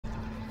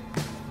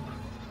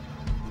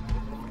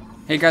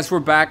Hey guys, we're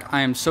back. I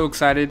am so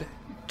excited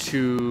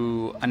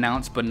to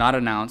announce, but not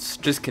announce.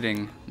 Just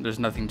kidding. There's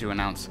nothing to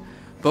announce.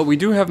 But we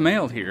do have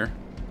mail here,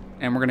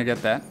 and we're going to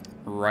get that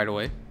right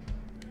away.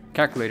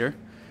 Calculator.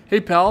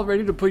 Hey pal,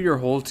 ready to put your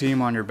whole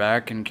team on your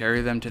back and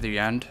carry them to the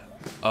end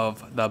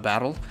of the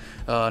battle?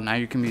 Now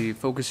you can be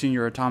focusing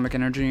your atomic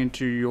energy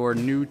into your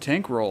new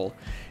tank roll.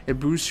 It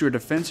boosts your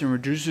defense and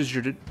reduces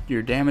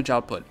your damage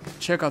output.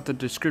 Check out the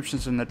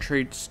descriptions in the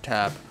traits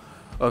tab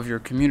of your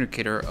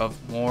communicator of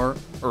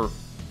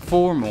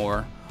for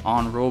more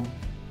on roll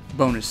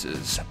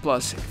bonuses.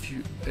 Plus,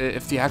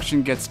 if the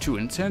action gets too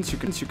intense, you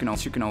can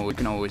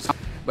always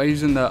by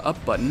using the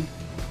up button,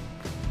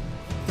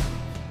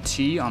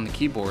 T on the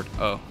keyboard.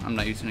 Oh, I'm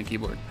not using a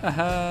keyboard.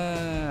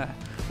 Haha.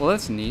 Well,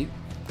 that's neat.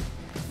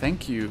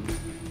 Thank you.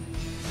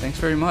 Thanks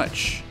very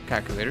much,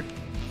 calculator.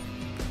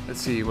 Let's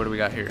see, what do we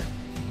got here?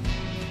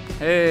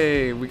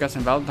 Hey, we got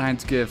some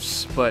Valentine's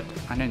gifts, but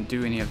I didn't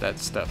do any of that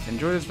stuff.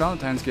 Enjoy this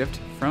Valentine's gift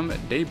from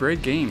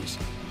Daybreak Games.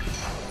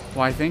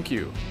 Why, thank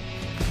you.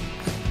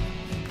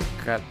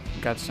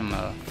 Got some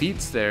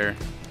feats there.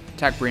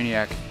 Attack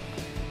Brainiac.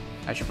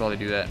 I should probably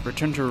do that.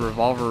 Return to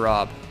Revolver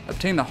Rob.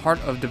 Obtain the Heart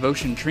of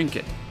Devotion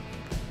trinket.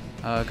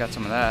 Got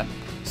some of that.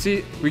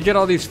 See, we get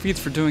all these feats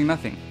for doing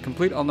nothing.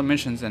 Complete all the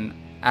missions in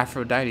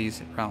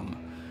Aphrodite's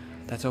realm.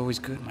 That's always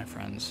good, my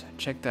friends.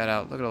 Check that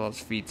out. Look at all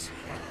those feats.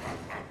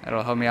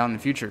 That'll help me out in the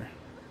future.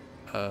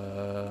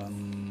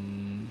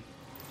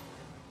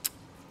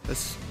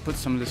 Let's put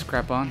some of this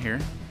crap on here.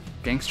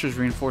 Gangsters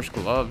Reinforced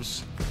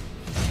Gloves.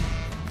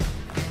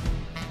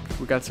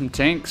 We got some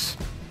tanks.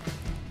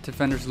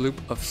 Defender's Loop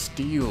of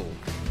Steel.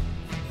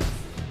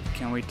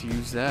 Can't wait to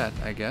use that,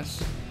 I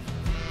guess.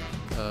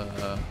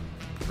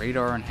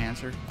 Radar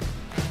Enhancer.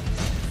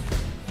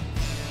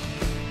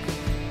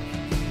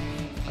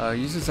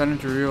 Use this item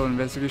to reveal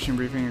investigation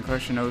briefing and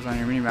collection notes on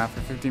your minimap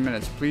for 15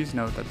 minutes. Please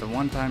note that the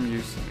one-time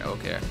use...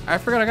 Okay, I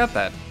forgot I got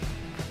that.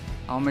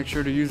 I'll make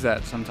sure to use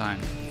that sometime.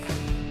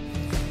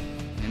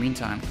 In the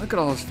meantime, look at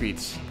all those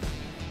feats.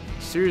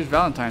 Serious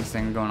Valentine's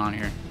thing going on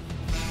here.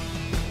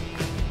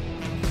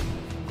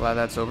 Glad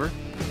that's over.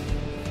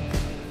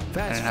 I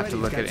didn't have to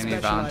look at any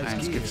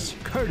Valentine's gifts.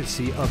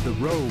 Courtesy of the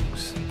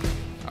Rogues.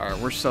 Alright,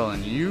 we're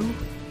selling you.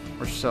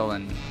 We're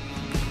selling...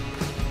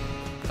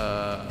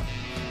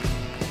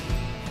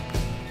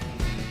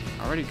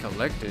 already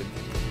collected,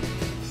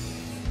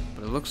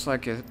 but it looks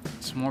like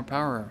it's more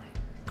power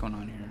going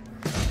on here.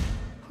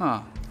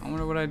 Huh, I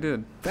wonder what I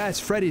did.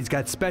 Fast Freddy's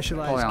got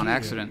specialized probably on gear,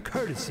 accident.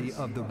 Courtesy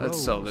of the Rogues.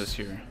 Let's sell this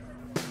here.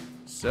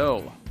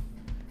 So,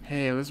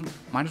 hey,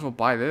 might as well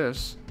buy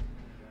this.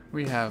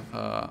 We have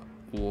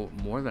well,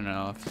 more than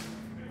enough.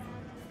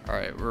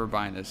 Alright, we're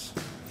buying this.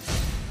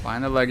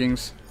 Buying the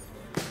leggings.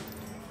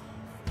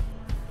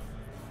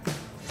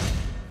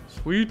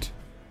 Sweet.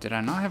 Did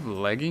I not have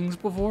leggings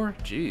before?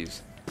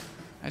 Jeez.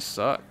 I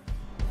suck.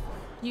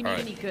 You need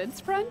any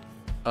goods, friend?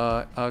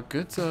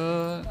 Goods,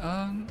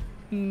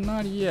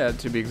 not yet,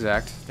 to be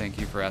exact. Thank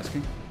you for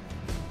asking.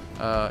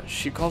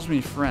 She calls me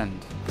friend.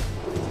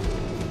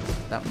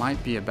 That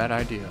might be a bad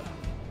idea.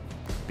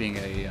 Being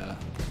a,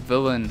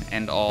 villain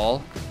and all.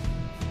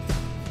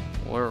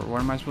 Where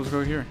am I supposed to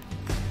go here?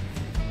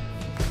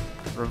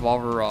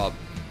 Revolver Rob.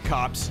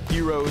 Cops,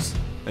 heroes,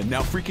 and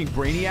now freaking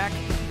Brainiac?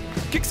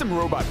 Kick some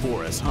robot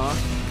for us, huh?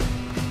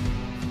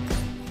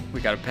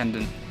 We got a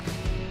pendant.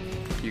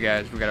 You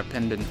guys, we got a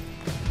pendant.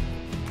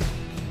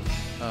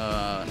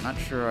 Not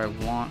sure I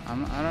want.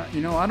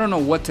 I don't know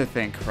what to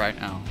think right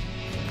now.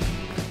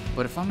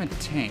 But if I'm a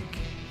tank,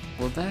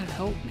 will that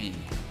help me?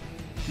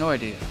 No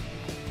idea.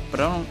 But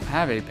I don't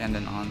have a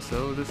pendant on,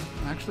 so this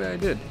actually I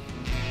did.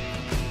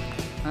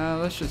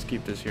 Let's just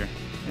keep this here.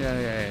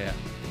 Yeah.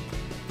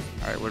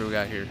 All right, what do we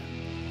got here?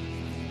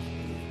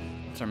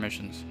 What's our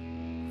missions?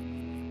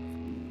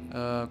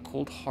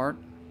 Cold Heart.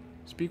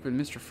 Speak with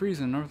Mr.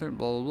 Freeze in Northern.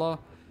 Blah blah blah.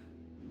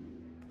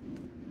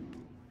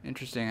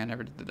 Interesting, I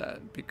never did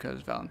that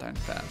because Valentine's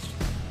passed.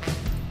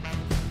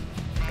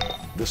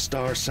 The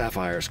Star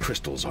Sapphire's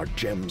crystals are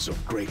gems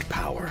of great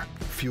power,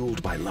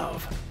 fueled by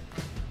love.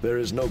 There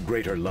is no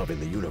greater love in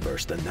the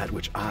universe than that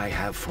which I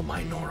have for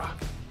my Nora.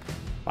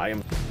 I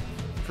am...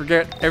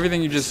 Forget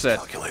everything you just said.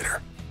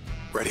 Calculator.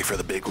 Ready for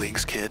the big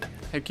leagues, kid?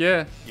 Heck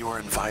yeah. You are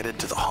invited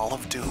to the Hall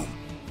of Doom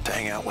to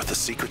hang out with the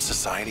secret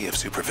society of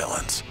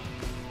supervillains.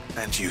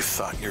 And you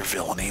thought your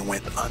villainy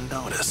went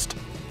unnoticed.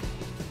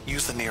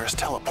 Use the nearest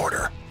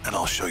teleporter, and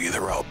I'll show you the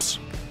ropes.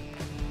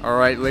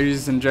 Alright,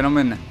 ladies and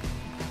gentlemen,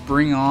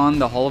 bring on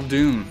the Hall of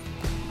Doom.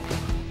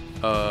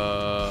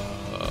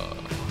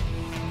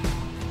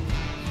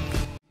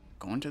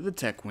 Going to the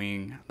tech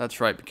wing. That's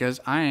right, because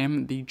I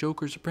am the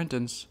Joker's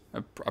apprentice.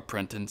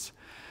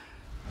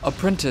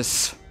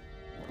 Apprentice.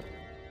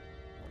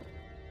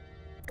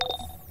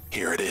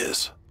 Here it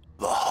is,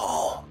 the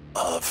Hall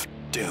of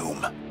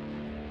Doom.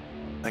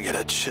 I get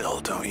a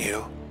chill, don't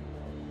you?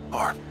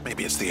 Or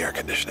maybe it's the air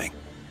conditioning.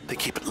 They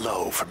keep it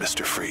low for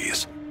Mr.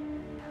 Freeze.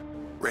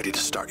 Ready to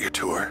start your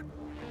tour?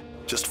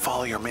 Just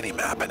follow your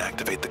mini-map and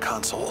activate the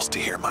consoles to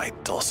hear my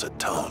dulcet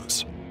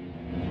tones.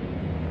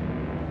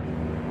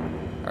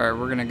 Alright,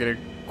 we're gonna get a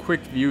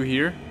quick view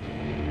here.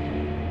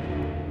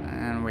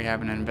 And we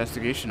have an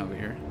investigation over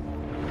here.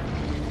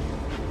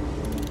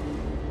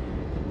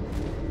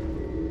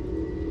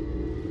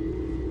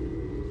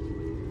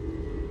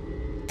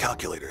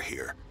 Calculator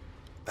here.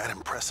 That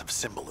impressive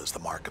symbol is the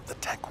mark of the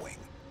Tech Wing.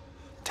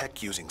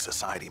 Tech-using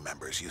society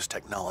members use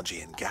technology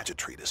and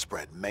gadgetry to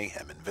spread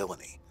mayhem and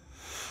villainy.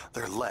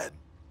 They're led,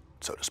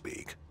 so to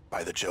speak,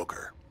 by the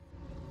Joker.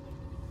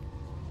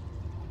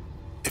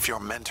 If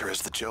your mentor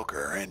is the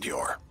Joker and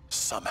you're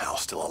somehow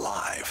still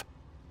alive,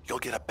 you'll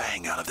get a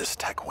bang out of this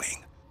Tech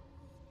Wing.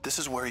 This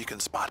is where you can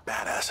spot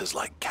badasses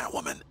like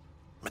Catwoman,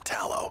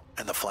 Metallo,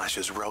 and the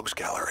Flash's Rogues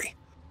Gallery.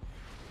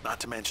 Not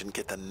to mention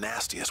get the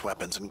nastiest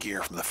weapons and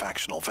gear from the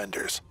factional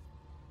vendors.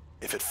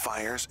 If it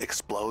fires,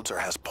 explodes, or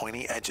has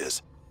pointy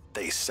edges,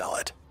 they sell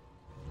it.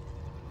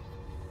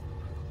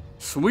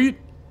 Sweet!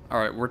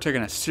 Alright, we're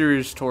taking a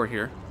serious tour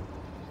here.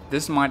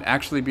 This might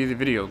actually be the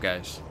video,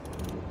 guys.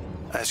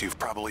 As you've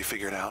probably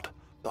figured out,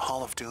 the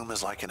Hall of Doom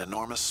is like an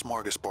enormous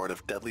smorgasbord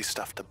of deadly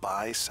stuff to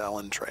buy, sell,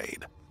 and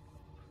trade.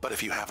 But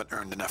if you haven't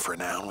earned enough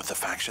renown with the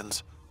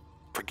factions,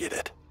 forget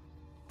it.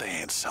 They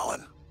ain't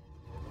selling.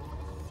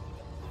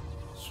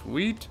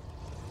 Sweet.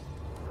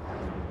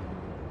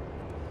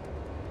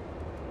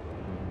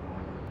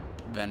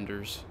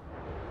 Vendors.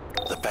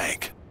 The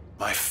bank,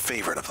 my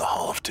favorite of the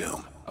Hall of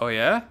Doom, Oh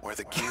yeah? where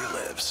the gear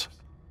lives.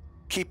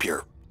 Keep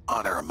your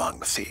honor among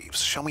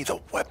thieves. Show me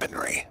the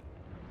weaponry.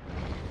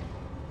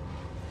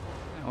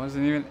 I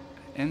wasn't even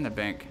in the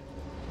bank.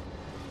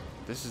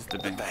 This is the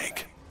The bank.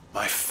 bank,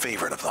 my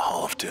favorite of the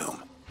Hall of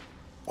Doom,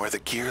 where the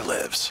gear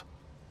lives.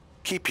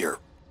 Keep your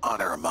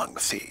honor among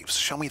thieves.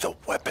 Show me the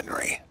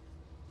weaponry.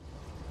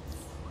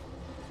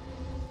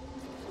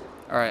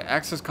 Alright,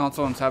 access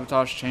console and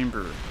sabotage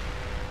chamber.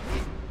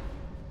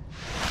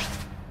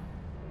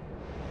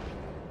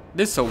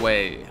 This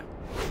away.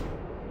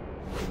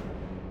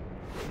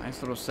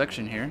 Nice little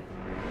section here.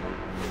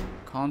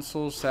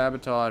 Console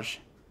sabotage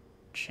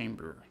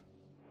chamber.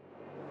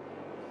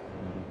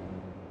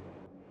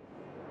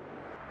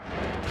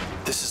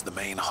 This is the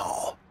main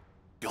hall.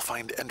 You'll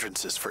find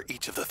entrances for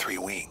each of the three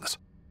wings.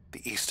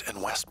 The East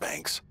and West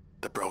banks,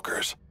 the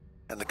brokers,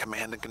 and the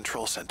command and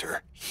control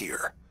center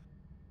here.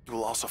 You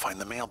will also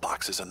find the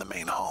mailboxes in the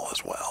main hall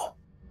as well.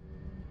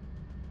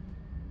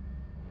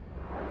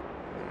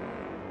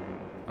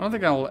 I don't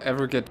think I'll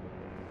ever get...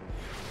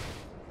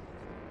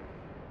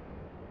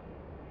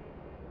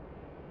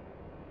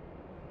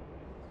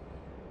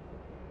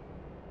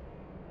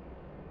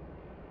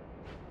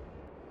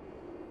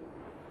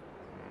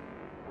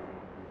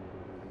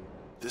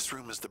 This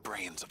room is the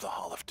brains of the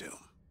Hall of Doom,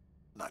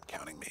 not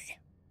counting me.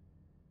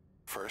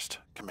 First,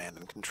 command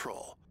and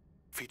control,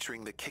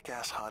 featuring the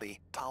kick-ass hottie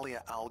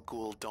Talia Al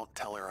Ghul Don't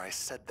Tell Her I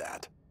Said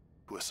That,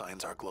 who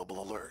assigns our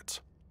global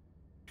alerts.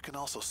 You can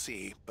also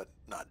see, but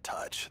not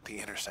touch, the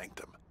inner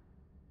sanctum.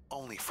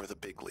 Only for the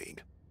big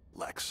league.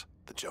 Lex,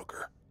 the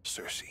Joker,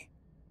 Cersei.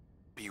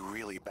 Be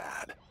really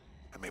bad,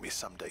 and maybe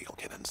someday you'll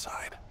get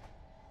inside.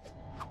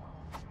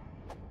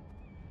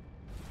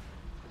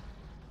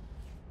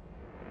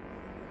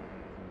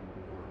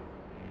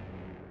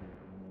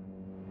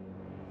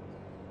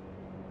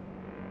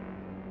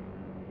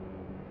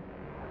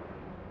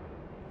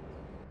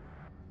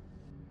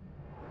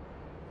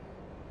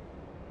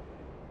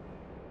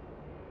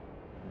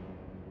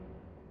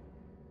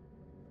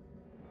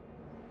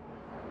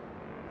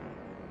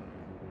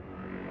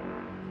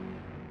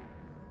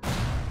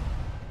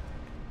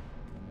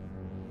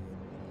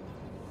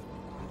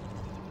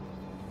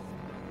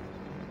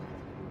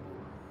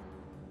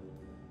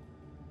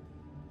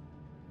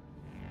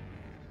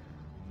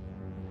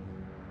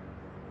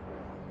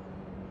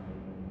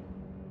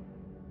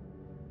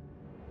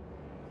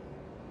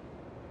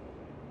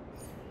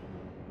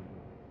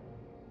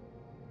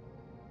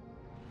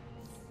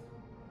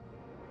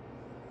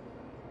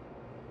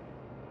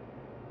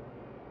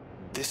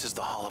 This is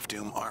the Hall of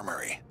Doom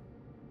Armory.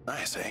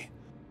 Nice, eh?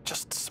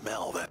 Just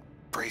smell that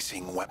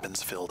bracing,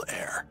 weapons-filled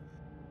air.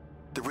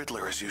 The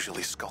Riddler is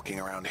usually skulking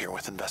around here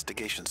with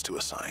investigations to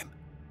assign.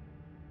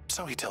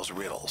 So he tells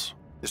riddles.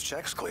 His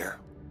check's clear.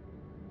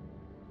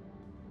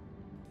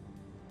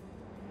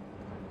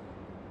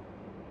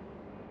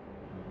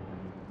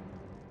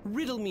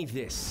 Riddle me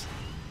this.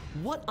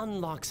 What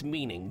unlocks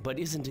meaning but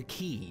isn't a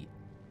key?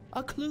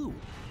 A clue.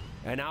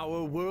 And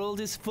our world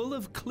is full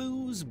of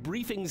clues,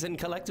 briefings, and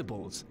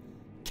collectibles.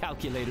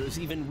 Calculators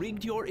even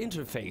rigged your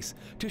interface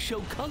to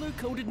show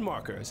color-coded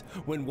markers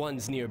when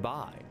one's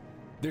nearby.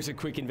 There's a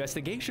quick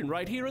investigation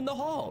right here in the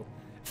hall.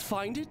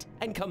 Find it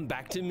and come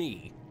back to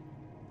me.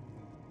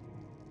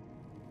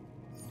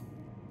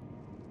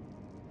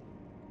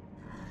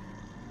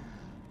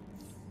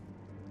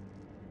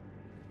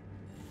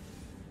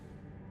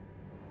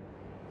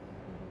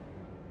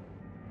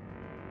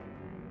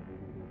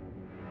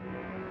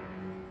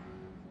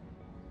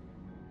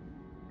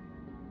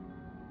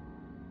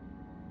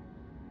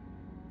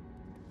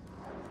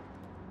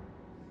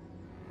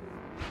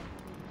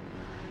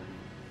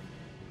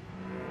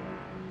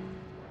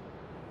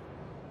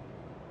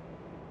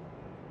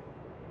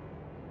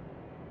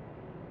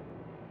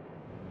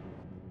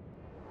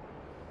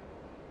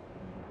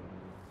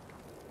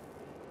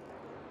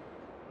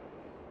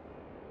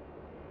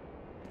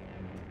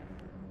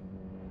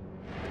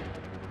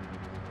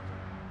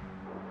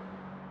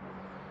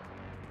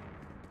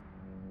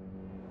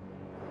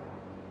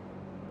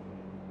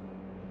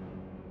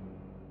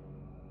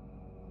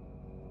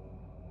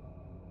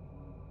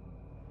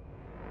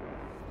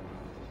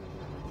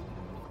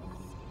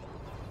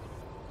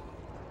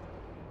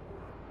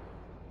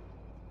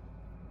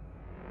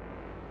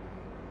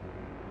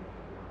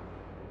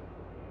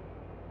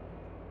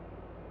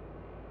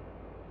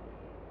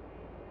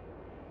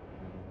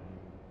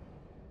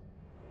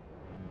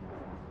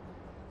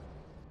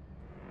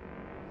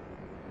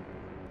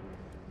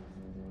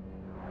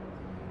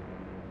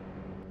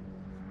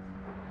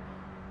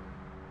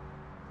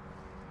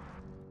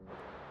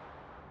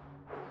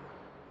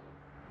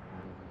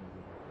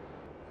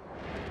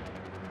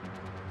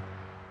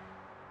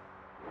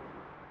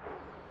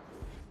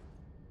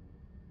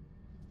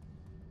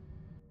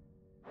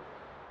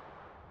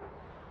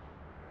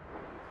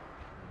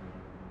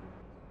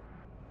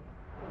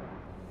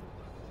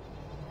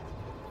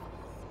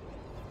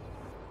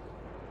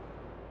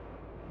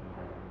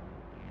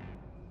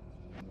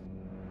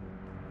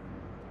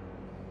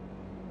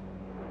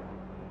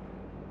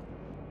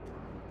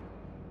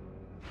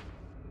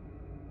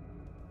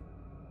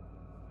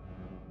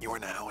 You are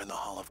now in the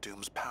Hall of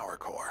Doom's power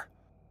core.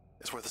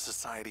 It's where the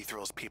Society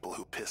throws people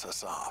who piss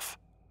us off.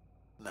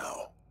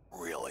 No,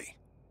 really.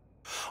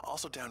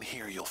 Also down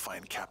here you'll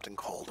find Captain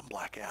Cold and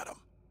Black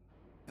Adam.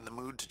 In the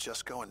mood to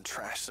just go and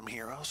trash some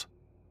heroes?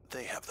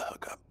 They have the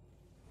hookup.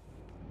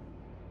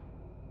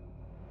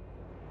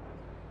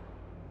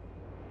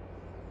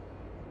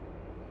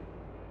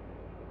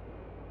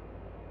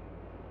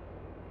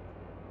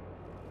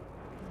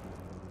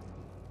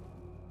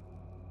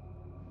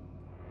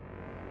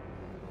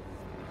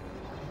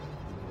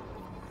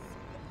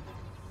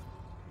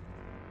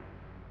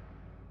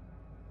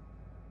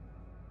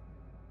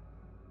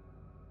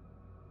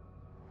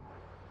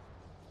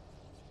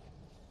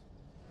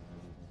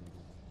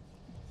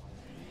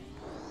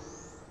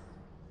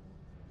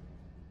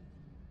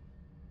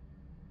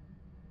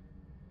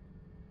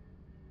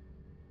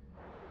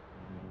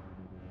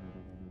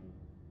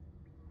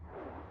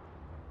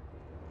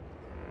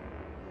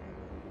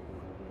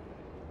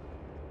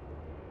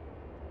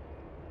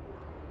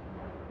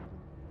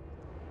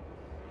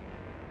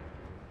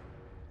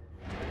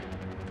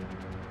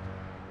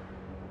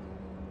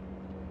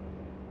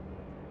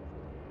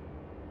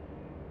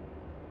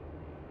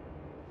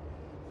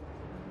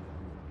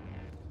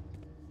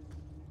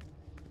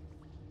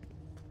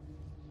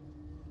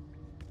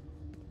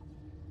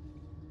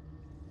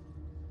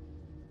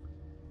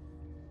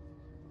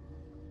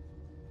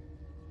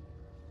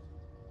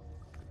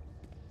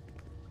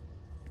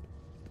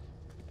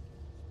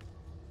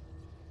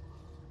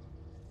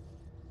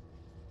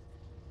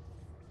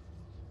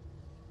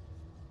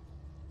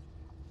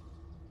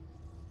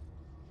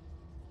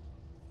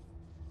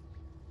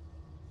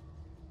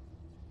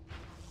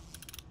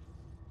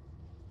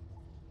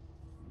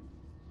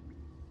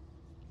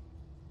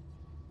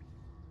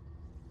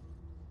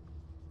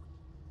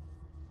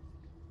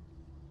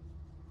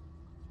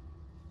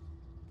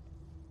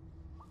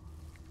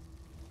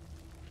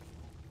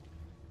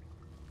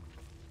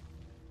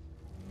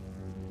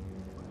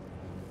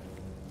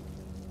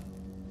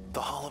 The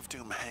Hall of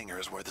Doom hangar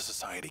is where the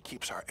Society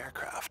keeps our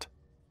aircraft.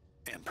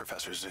 And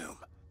Professor Zoom.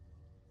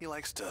 He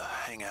likes to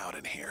hang out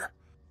in here.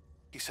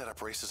 He set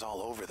up races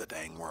all over the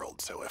dang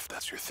world, so if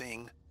that's your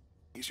thing,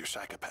 he's your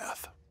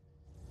psychopath.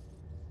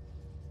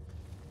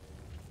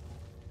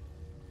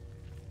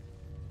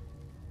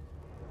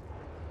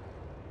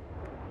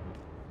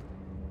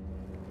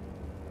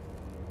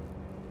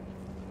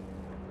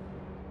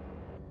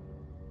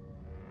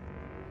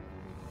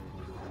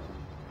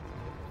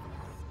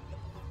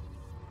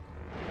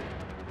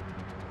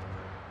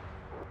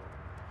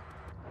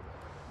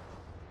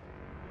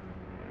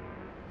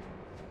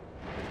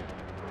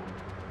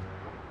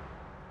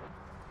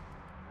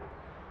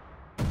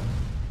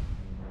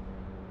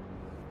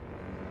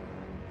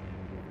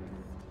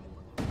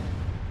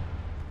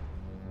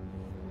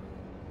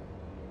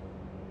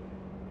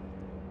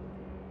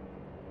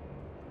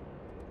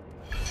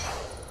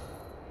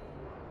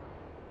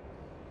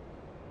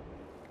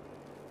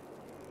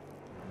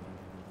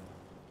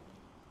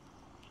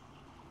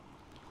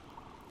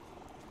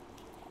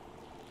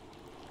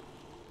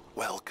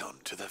 Welcome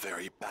to the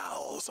very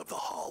bowels of the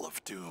Hall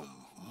of Doom.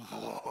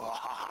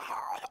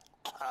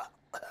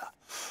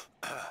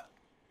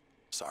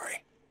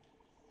 Sorry.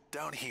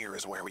 Down here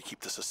is where we keep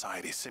the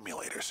Society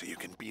simulator so you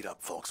can beat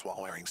up folks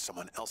while wearing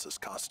someone else's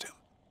costume.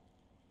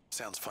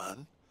 Sounds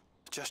fun?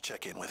 Just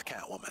check in with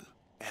Catwoman.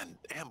 And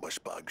Ambush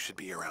Bug should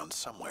be around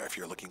somewhere if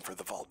you're looking for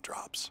the vault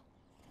drops.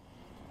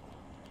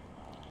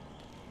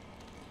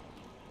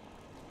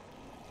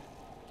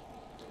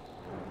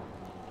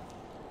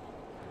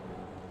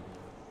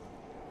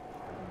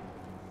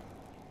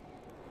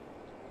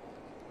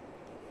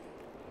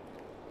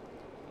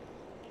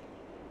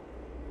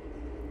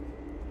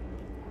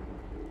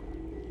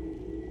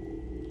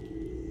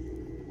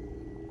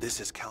 This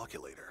is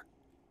Calculator.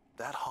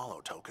 That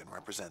holo token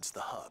represents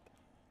the hub,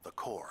 the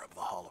core of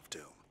the Hall of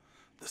Doom,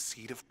 the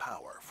seat of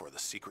power for the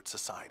secret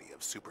society of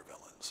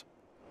supervillains.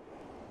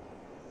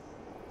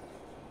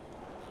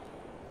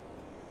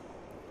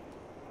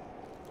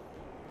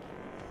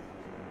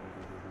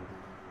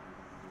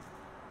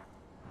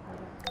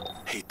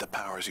 Hate the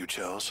powers you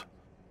chose?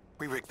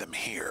 We rigged them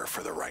here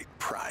for the right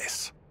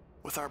price,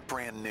 with our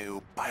brand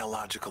new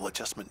biological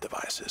adjustment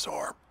devices,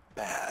 or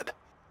BAD,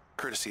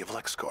 courtesy of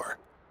LexCorp.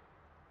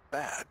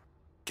 Bad.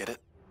 Get it?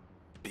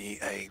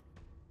 B-A...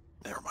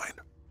 Never mind.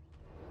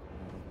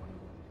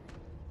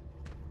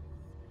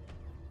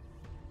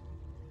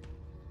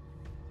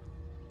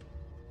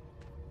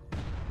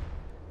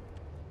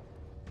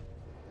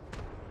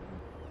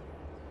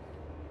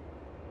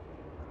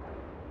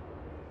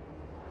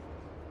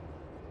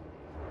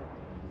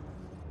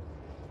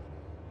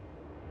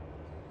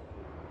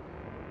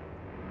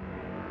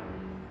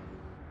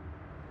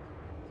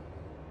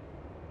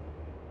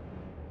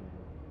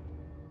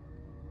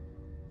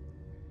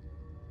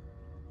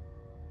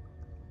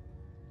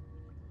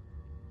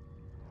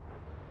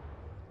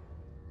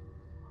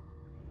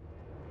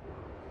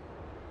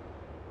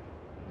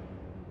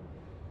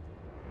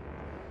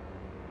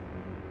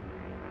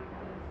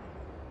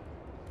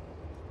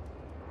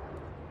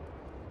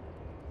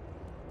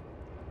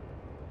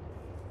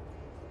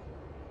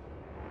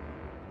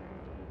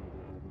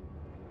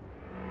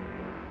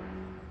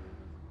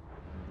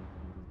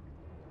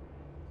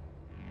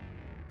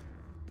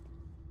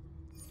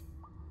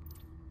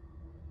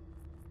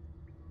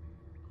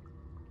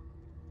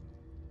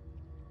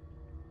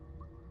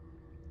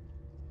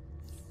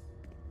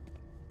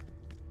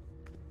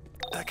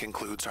 that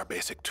concludes our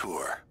basic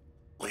tour.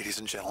 Ladies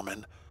and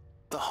gentlemen,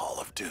 the Hall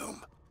of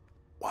Doom.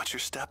 Watch your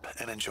step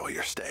and enjoy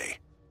your stay.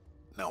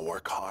 Now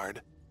work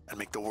hard and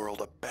make the world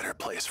a better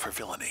place for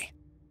villainy.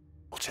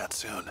 We'll chat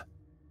soon.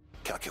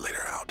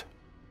 Calculator out.